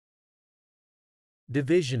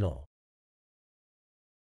Divisional.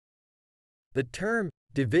 The term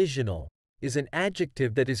divisional is an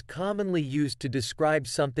adjective that is commonly used to describe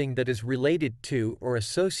something that is related to or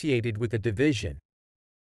associated with a division.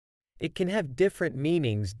 It can have different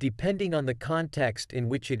meanings depending on the context in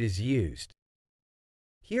which it is used.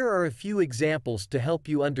 Here are a few examples to help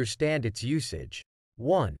you understand its usage.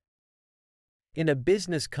 1. In a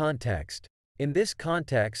business context. In this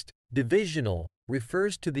context, divisional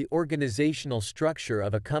refers to the organizational structure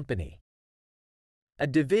of a company. A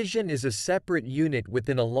division is a separate unit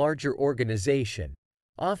within a larger organization,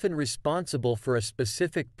 often responsible for a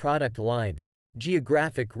specific product line,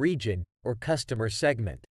 geographic region, or customer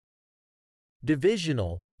segment.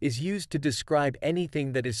 Divisional is used to describe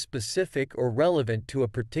anything that is specific or relevant to a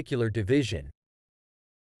particular division.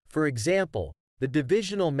 For example, the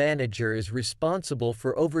divisional manager is responsible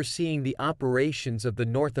for overseeing the operations of the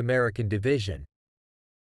North American division.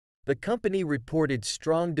 The company reported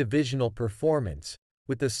strong divisional performance,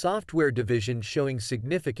 with the software division showing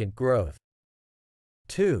significant growth.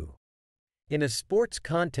 2. In a sports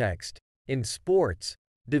context. In sports,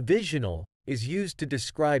 divisional is used to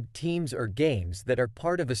describe teams or games that are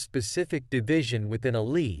part of a specific division within a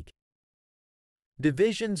league.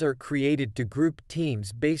 Divisions are created to group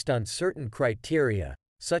teams based on certain criteria,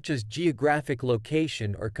 such as geographic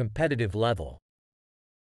location or competitive level.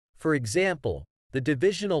 For example, the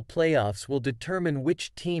divisional playoffs will determine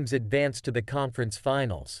which teams advance to the conference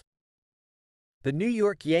finals. The New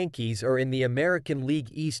York Yankees are in the American League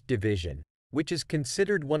East Division, which is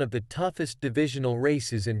considered one of the toughest divisional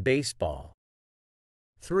races in baseball.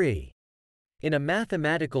 3. In a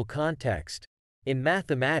mathematical context. In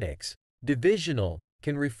mathematics, divisional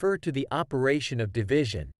can refer to the operation of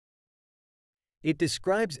division. It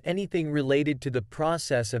describes anything related to the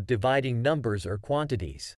process of dividing numbers or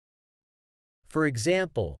quantities. For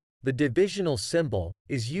example, the divisional symbol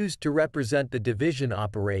is used to represent the division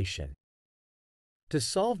operation. To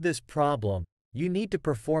solve this problem, you need to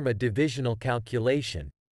perform a divisional calculation.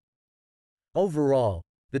 Overall,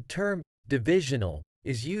 the term divisional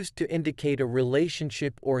is used to indicate a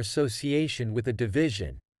relationship or association with a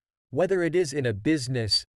division, whether it is in a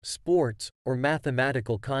business, sports, or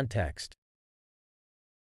mathematical context.